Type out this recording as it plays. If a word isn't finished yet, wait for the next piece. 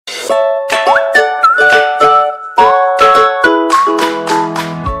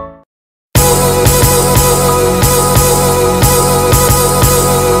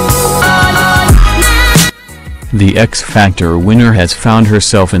the X Factor winner has found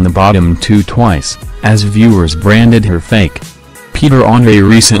herself in the bottom two twice, as viewers branded her fake. Peter Andre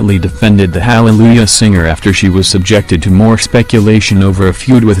recently defended the Hallelujah singer after she was subjected to more speculation over a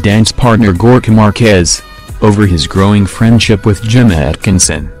feud with dance partner Gorka Marquez, over his growing friendship with Gemma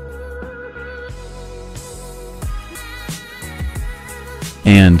Atkinson.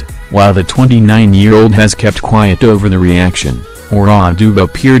 And, while the 29-year-old has kept quiet over the reaction, Ore Oduba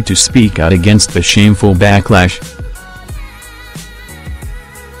appeared to speak out against the shameful backlash.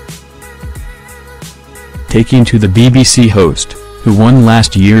 Taking to the BBC host, who won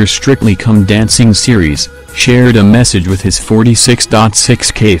last year's Strictly Come Dancing series, shared a message with his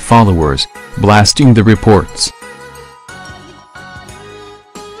 46.6k followers, blasting the reports.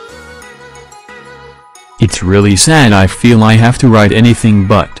 "It's really sad. I feel I have to write anything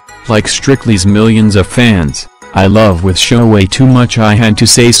but, like Strictly's millions of fans, I love with show way too much. I had to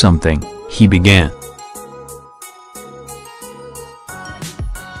say something," he began.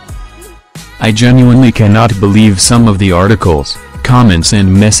 "I genuinely cannot believe some of the articles, comments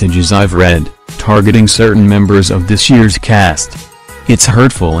and messages I've read, targeting certain members of this year's cast. It's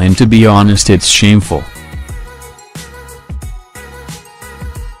hurtful and to be honest it's shameful.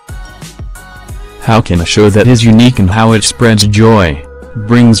 How can a show that is unique in how it spreads joy,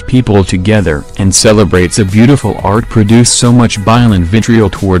 brings people together and celebrates a beautiful art produce so much violent vitriol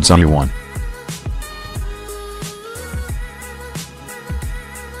towards anyone?"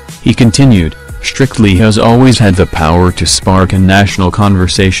 He continued, "Strictly has always had the power to spark a national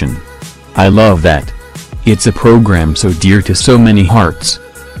conversation. I love that. It's a program so dear to so many hearts.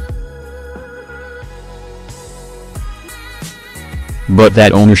 But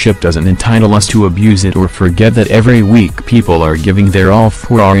that ownership doesn't entitle us to abuse it or forget that every week people are giving their all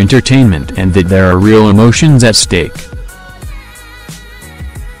for our entertainment and that there are real emotions at stake.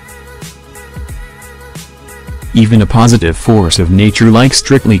 Even a positive force of nature like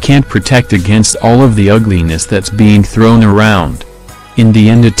Strictly can't protect against all of the ugliness that's being thrown around. In the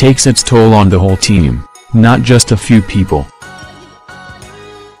end it takes its toll on the whole team, not just a few people."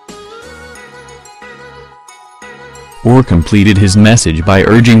 Ore completed his message by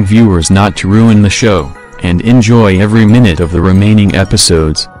urging viewers not to ruin the show, and enjoy every minute of the remaining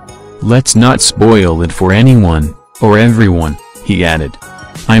episodes. "Let's not spoil it for anyone, or everyone," he added.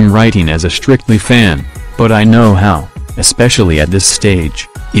 "I'm writing as a Strictly fan, but I know how, especially at this stage,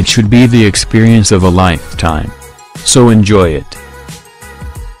 it should be the experience of a lifetime. So enjoy it."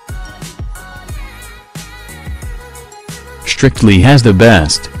 Strictly has the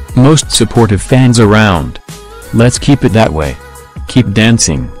best, most supportive fans around. Let's keep it that way. Keep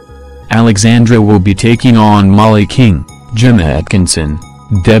dancing. Alexandra will be taking on Molly King, Gemma Atkinson,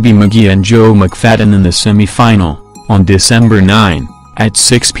 Debbie McGee and Joe McFadden in the semi-final, on December 9, at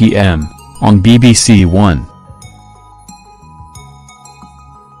 6 p.m, on BBC One.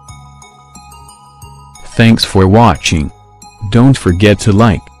 Thanks for watching. Don't forget to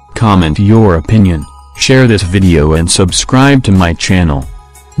like, comment your opinion, share this video and subscribe to my channel.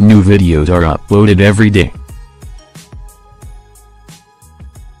 New videos are uploaded every day.